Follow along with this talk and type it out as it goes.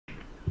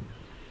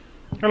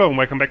Hello and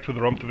welcome back to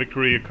the Rome to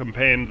Victory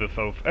campaign, the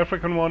South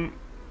African one.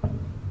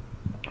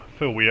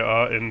 So we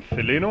are in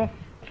Celleno.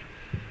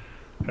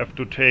 Have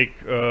to take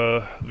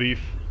these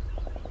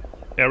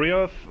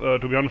areas. To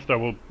be honest, I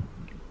will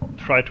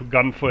try to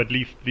gun for at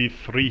least these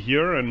three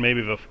here and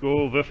maybe the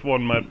school. This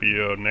one might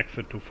be an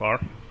exit too far.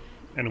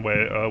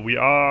 Anyway, we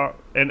are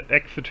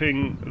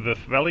exiting this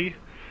valley.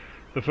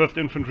 The 1st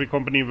Infantry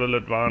Company will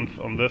advance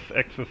on this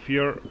axis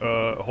here,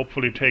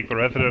 hopefully take the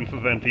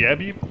residences and the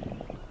abbey.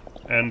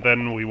 And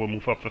then we will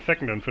move up the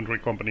 2nd Infantry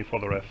Company for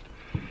the rest.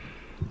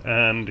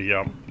 And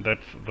yeah,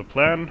 that's the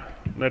plan.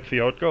 Let's see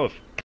how it goes.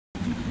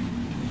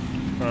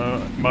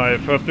 My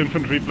 1st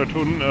Infantry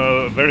Platoon,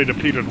 very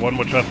depleted one,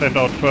 which I sent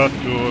out first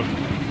to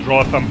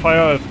draw some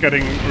fire, is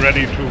getting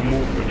ready to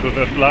move to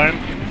this line.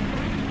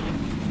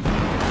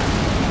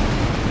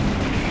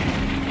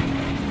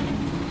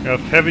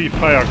 There's heavy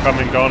fire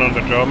coming down on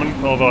the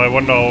Germans, although I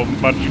wonder how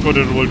much good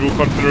it will do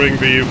considering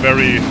the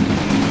very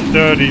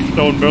sturdy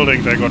stone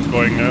building they got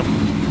going there.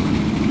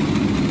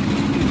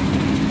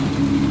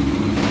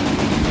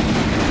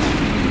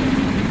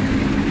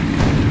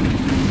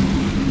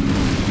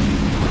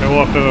 There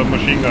was a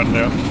machine gun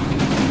there.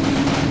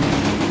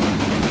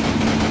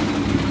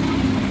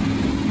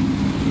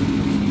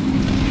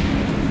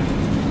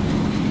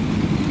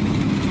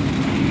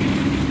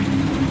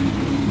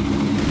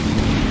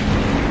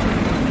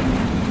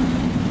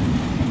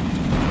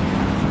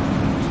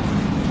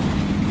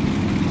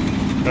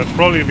 That's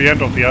probably the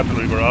end of the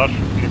artillery barrage.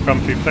 Here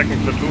comes the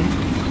 2nd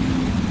platoon.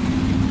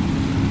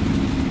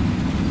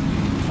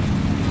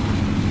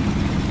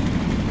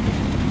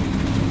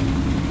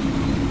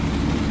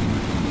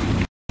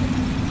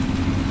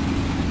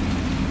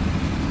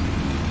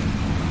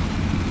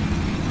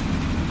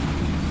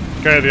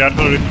 Okay, the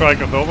artillery strike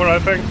is over, I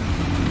think.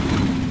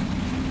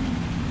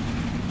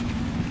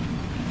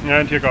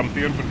 And here comes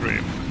the infantry.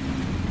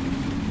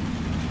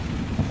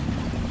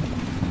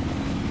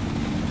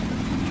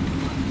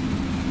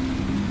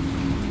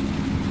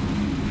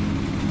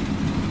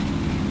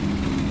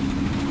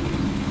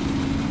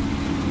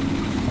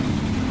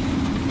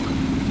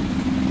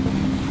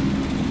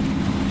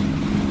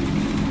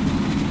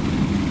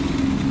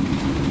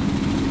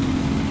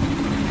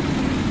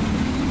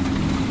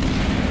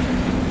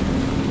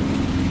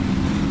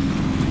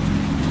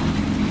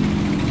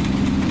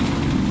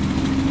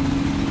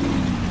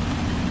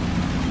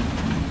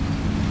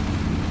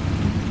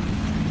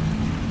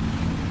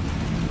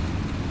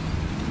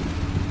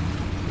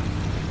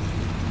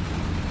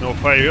 No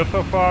fire here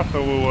so far,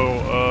 so we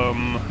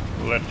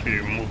will, let's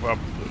see, move up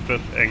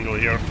this angle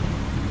here.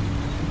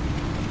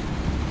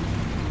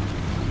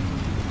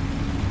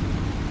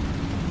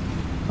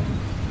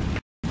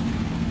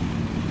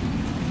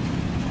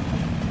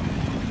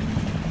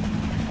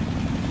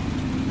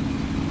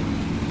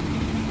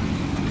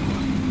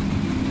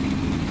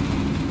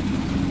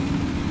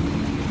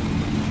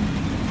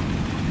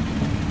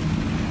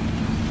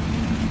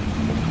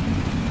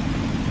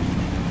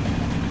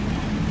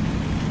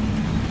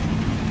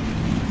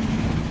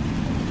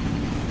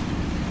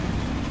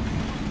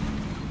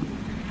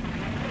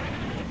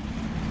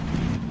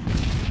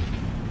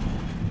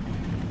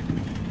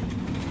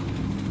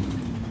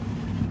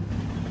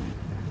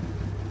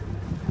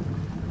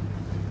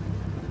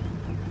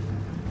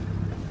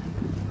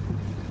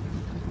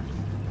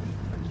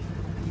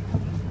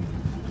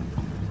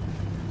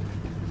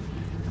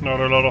 Not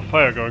a lot of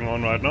fire going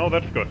on right now,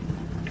 that's good.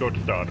 Good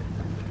start.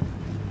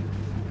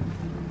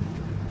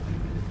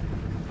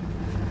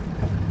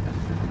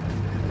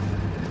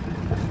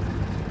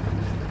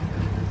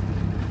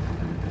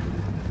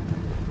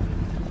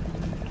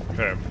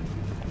 Okay,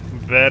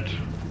 that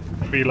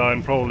tree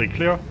line probably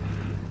clear.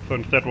 So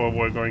instead what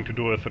we're going to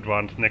do is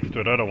advance next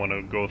to it. I don't want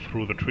to go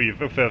through the trees.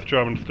 If there's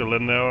Germans still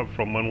in there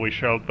from when we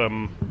shelled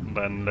them,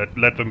 then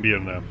let them be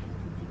in there.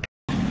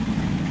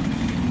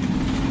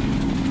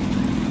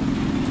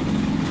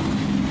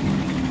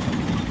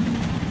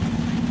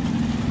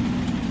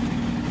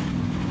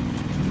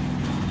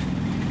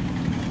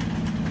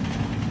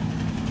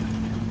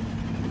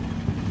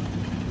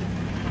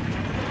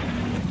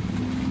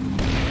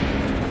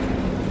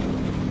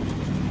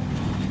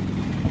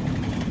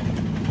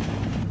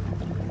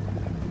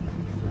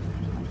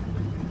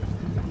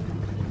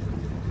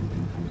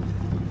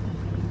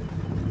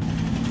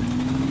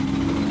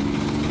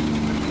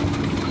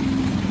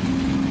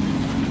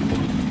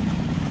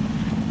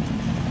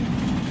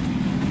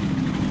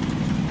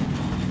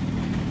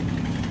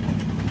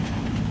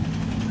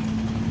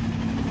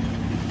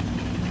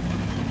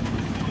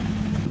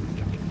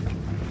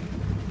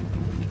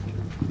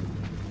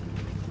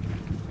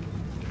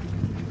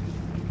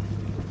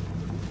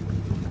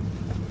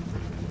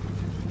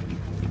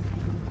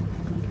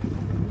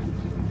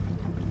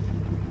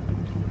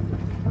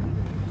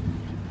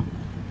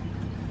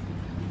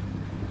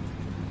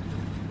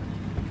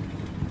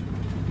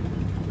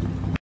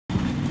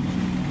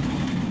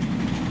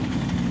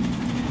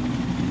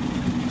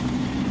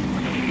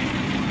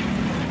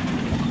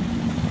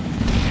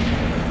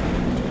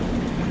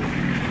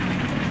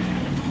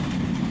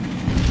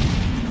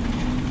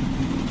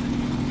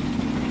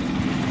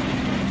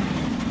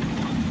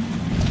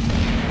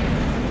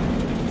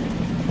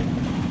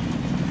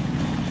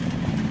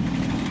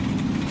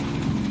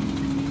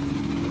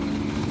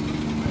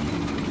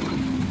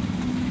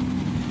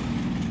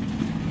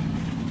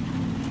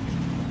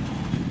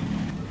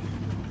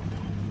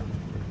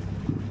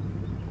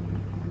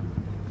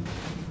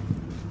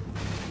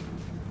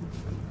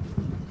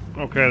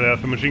 Okay,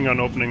 there's a machine gun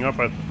opening up,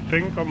 I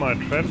think, on my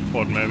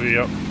transport maybe,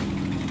 yeah.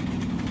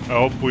 I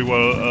hope we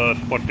will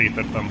spot these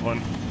at some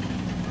point.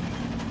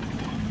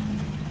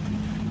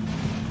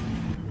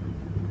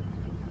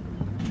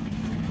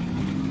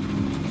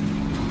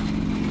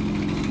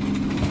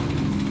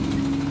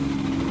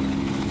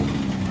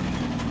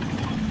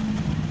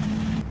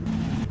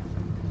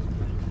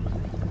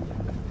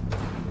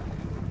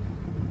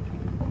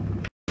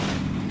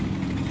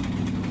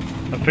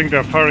 I think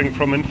they're firing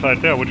from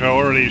inside there, which I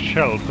already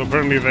shelled, so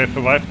apparently they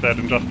survived that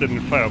and just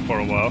didn't fire for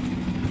a while.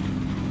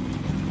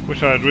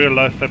 Wish I had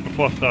realized that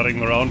before starting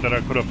the round, that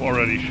I could have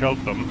already shelled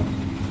them.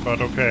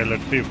 But okay,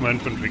 let's see if my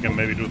infantry can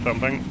maybe do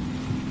something.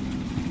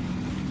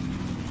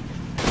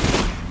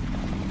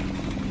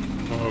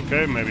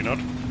 Okay, maybe not.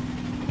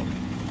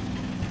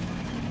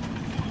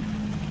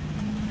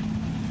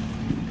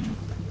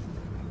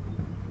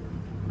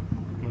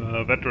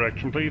 That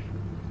direction, please.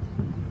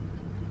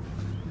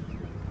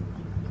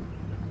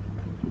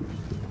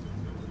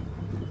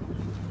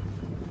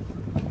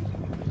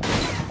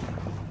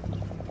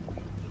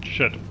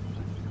 Shit.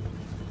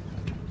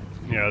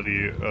 Yeah,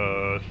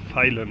 the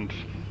silence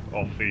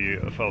of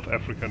the South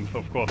Africans,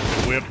 of course,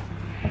 is weird.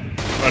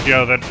 But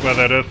yeah, that's where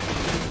that is.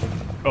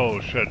 Oh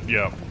shit,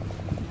 yeah.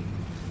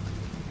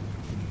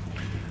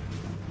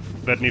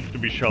 That needs to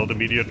be shelled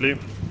immediately,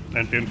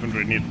 and the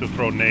infantry needs to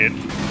throw nades.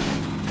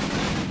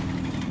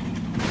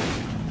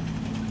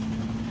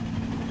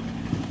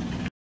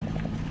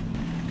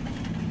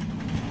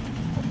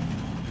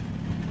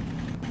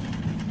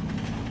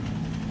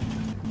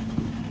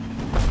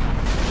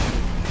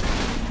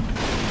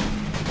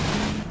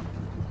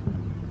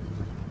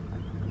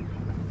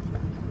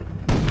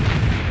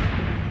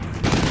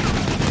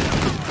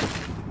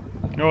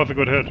 Oh, it's a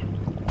good hit.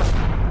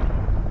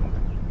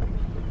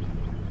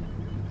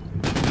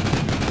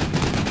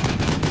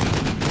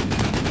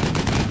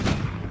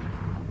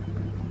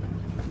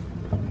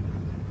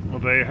 Well,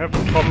 they have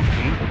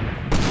Thompson.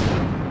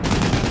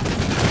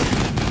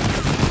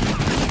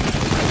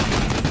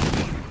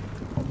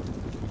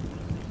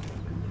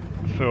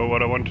 So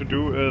what I want to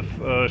do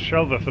is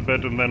shell this a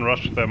bit and then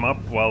rush them up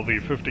while the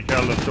 50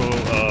 cal is still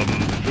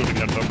shooting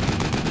at them.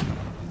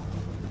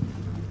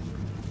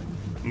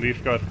 And these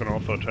guys can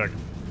also attack.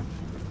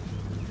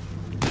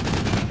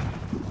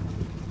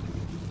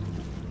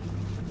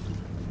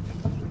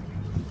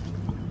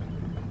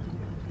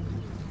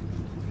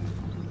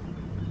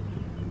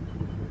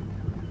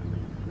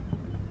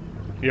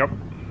 Yep.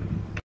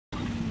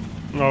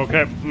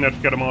 Okay, let's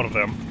get them out of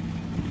there.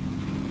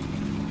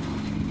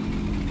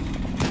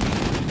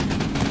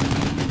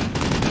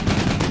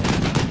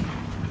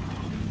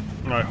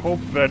 I hope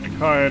that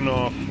kind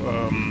of,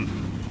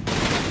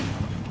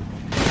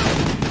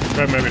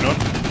 okay, maybe not.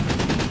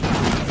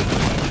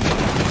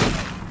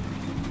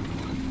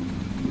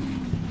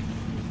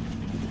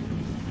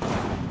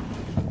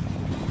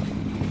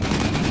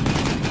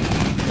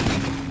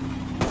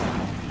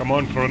 Come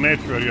on, throw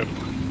nades, you idiot.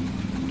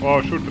 Oh,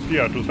 shoot the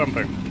spear, do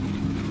something.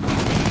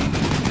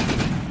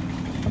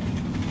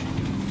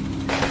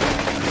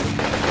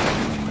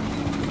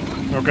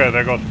 Okay,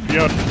 there goes the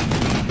spear.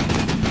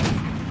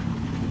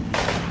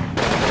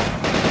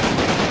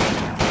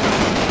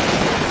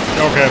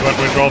 Okay, but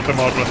we drove them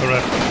out with the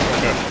rest.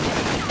 Okay.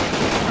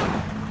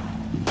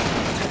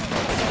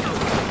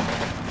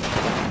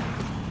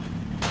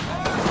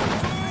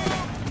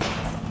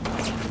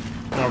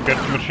 Now get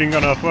the machine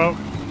gun as well.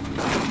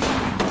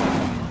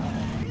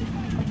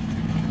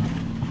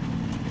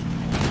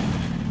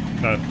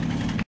 Nice.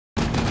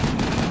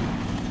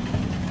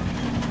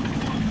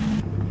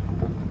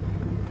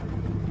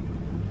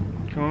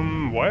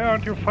 Why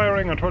aren't you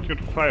firing? I told you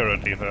to fire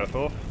at these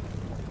assholes.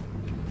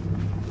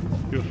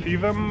 You see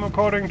them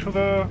according to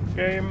the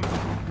game?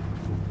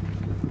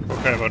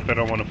 Okay, but they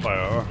don't want to fire,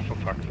 oh, for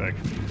fuck's sake.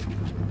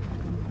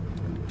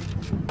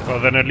 Well,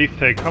 then at least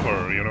take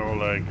cover, you know,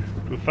 like,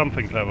 do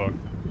something clever.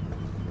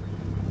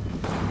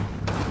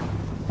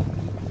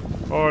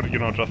 Or, you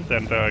know, just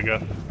stand there, I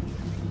guess.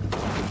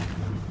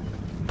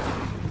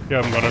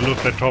 Yeah, I'm gonna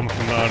lose that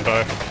Thompson, aren't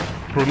I?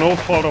 Through no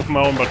fault of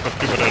my own, but for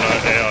stupid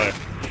AI.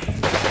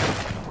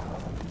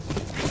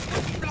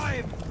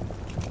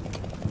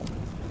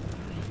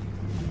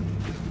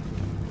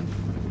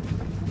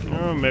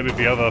 Maybe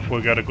the others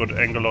will get a good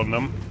angle on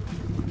them.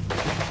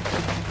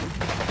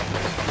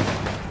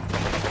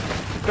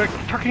 Like,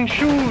 fucking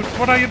shoot!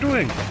 What are you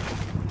doing?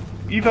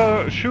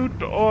 Either shoot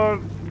or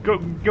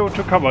go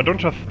to cover. Don't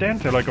just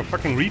stand there like a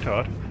fucking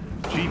retard.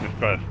 Jesus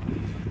Christ.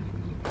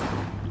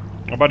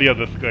 But yeah,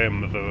 this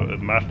game is a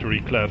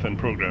mastery class in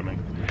programming.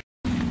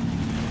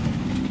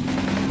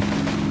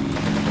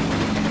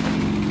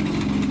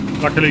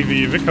 Luckily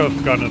the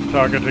Vickers gun is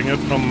targeting it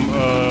from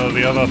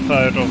the other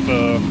side of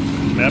the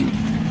map.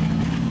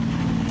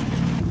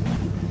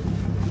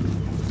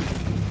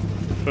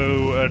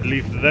 So at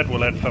least that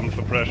will add some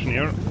suppression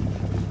here.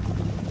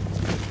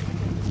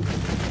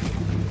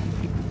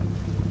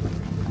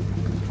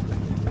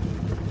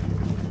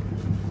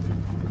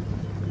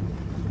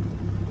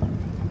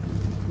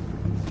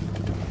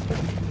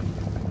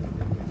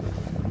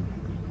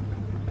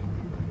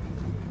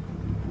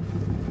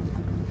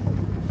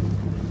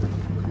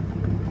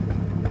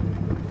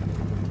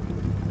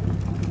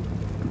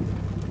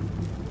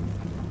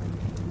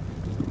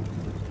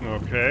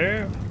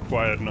 Okay,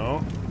 quiet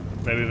now.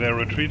 Maybe they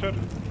retreated?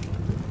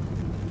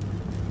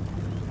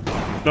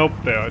 Nope,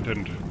 there I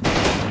didn't.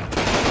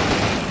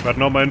 But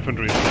now my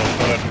infantry is low,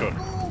 so that's good.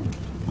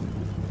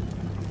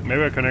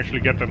 Maybe I can actually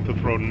get them to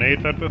throw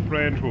nades at this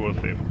range, we will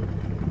see.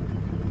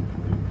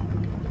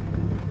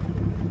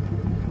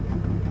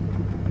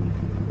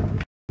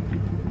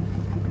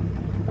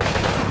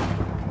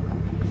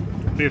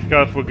 These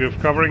guys will give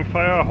covering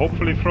fire,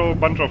 hopefully throw a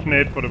bunch of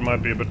nades, but it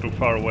might be a bit too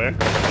far away.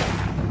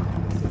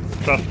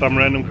 Just some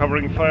random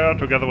covering fire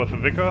together with the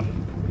Vickers.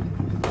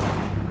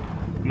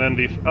 And then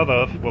these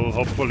others will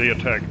hopefully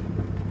attack.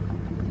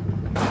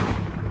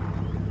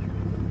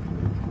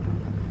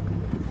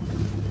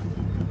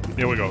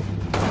 Here we go.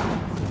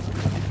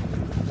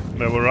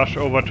 They will rush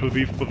over to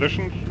these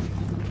positions.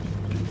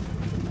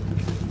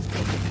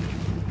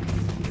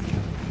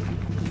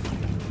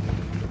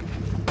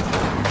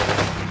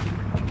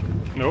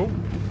 No.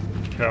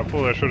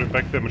 Careful, they're shooting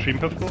back their machine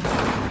pistol.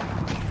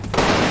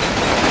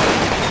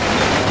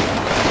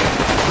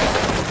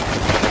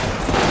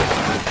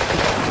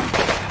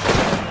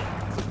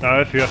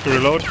 Nice, he has to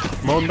reload.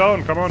 Mow him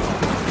down, come on.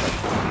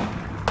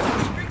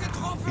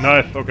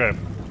 Nice, okay.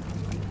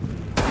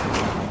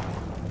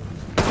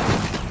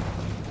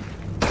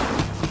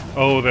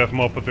 Oh, there's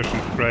more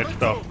positions, great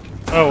stuff.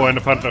 Oh, and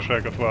a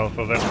Panzerschreck as well,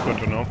 so that's good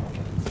to know.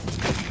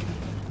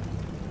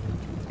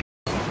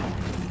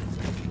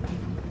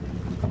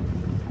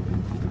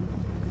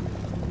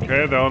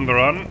 Okay, they're on the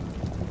run.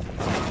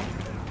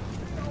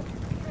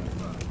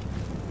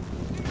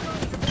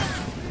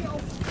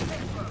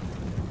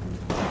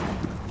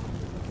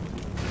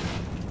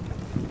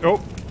 Oh,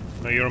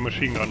 now you're a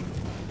machine gun.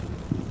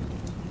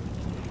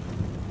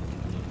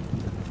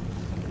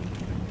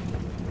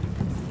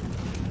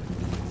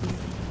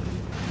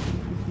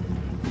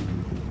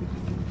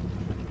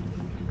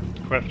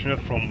 Question is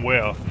from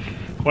where?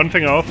 One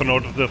thing I also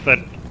noticed is that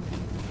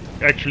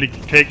actually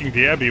taking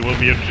the Abbey will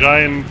be a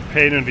giant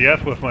pain in the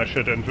ass with my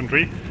shit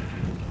infantry.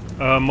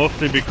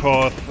 Mostly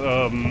because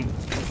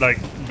like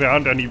there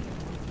aren't any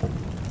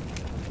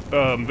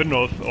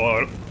windows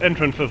or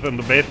entrances in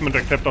the basement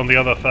except on the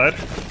other side.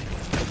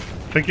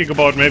 Thinking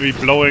about maybe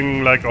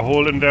blowing like a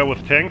hole in there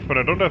with tanks, but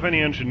I don't have any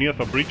engineers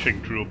or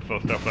breaching troops or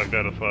stuff like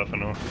that as far as I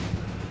know.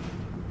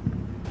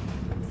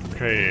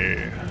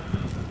 Okay.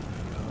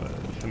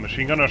 The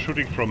machine gunner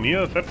shooting from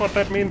here, is that what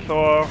that means,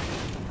 or...?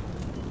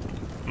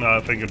 No, I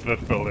think it's this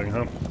building,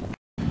 huh?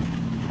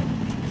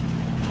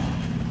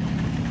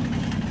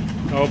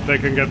 I hope they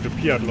can get the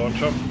Piat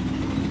launcher.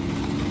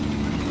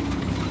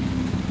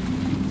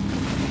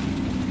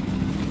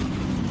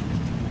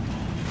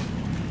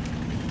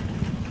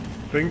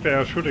 I think they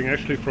are shooting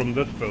actually from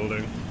this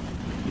building.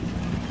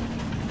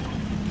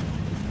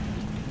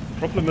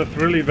 Problem is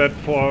really that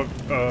for,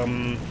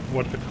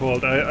 what's it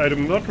called,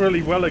 I'm not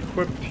really well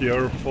equipped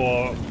here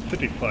for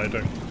city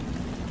fighting.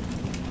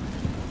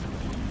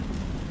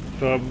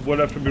 So I will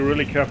have to be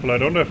really careful. I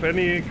don't have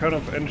any kind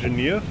of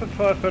engineers as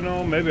far as I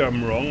know. Maybe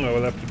I'm wrong, I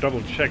will have to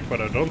double check, but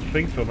I don't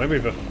think so. Maybe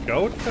the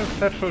scouts have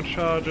satchel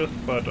charges,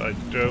 but I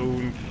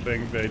don't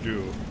think they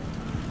do.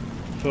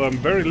 So I'm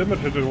very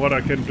limited in what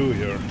I can do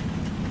here.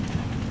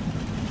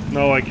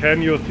 Now I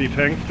can use the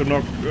tanks to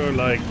knock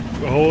like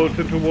holes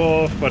into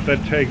walls, but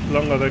that takes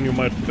longer than you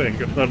might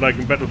think. It's not like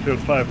in Battlefield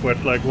 5 where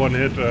it's like one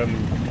hit and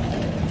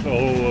the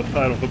whole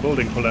side of the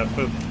building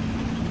collapses.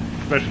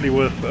 Especially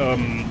with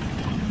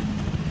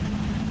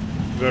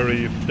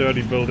very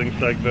sturdy buildings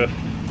like this.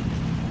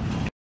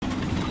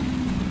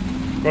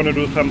 Gonna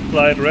do some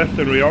slight rest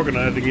and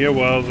reorganizing here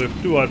while the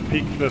Stuart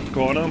peeks this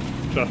corner,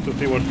 just to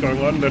see what's going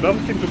on. There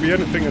doesn't seem to be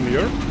anything in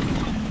here.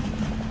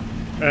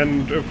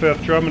 And if there's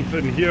Germans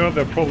in here,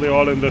 they're probably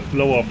all in this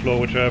lower floor,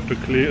 which I have to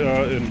clear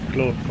in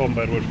close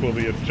combat, which will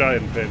be a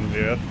giant pain in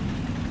the ass.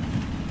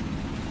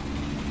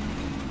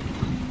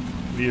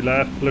 The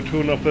last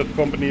platoon of this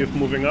company is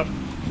moving up.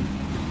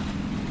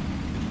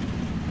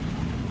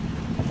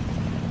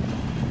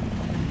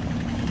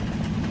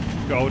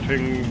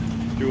 Scouting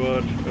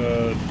Stuart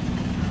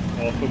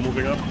also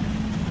moving up.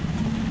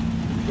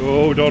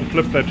 Oh, don't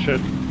flip that shit.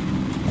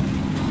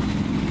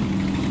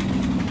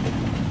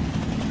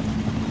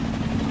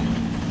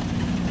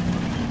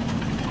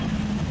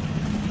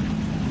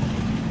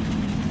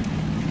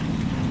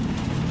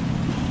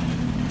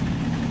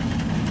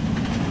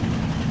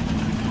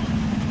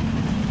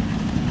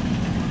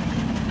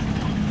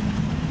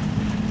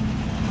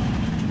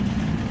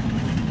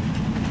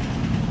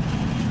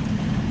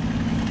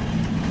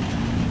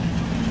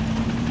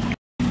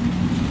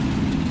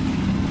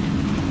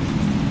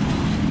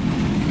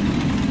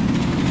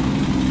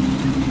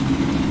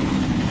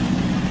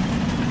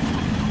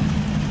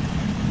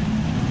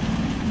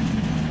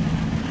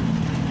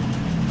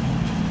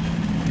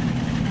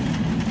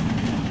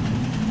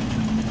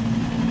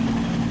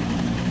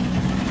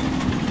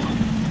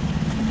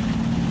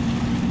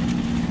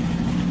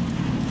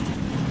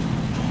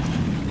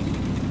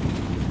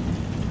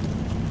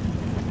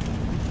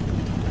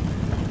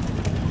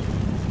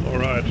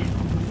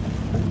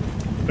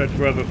 That's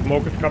where the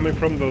smoke is coming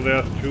from, though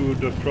there's 2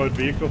 destroyed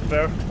vehicles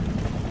there.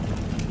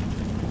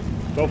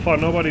 So far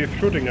nobody is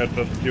shooting at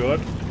the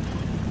Stewart.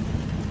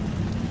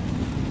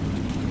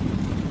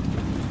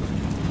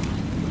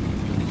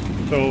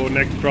 So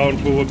next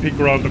round we will peek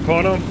around the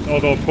corner,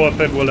 although of course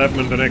that will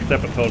happen in the next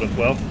episode as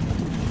well.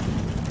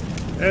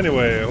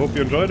 Anyway, I hope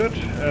you enjoyed it.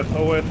 As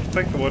always,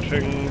 thanks for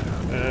watching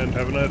and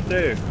have a nice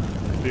day.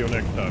 See you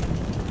next time.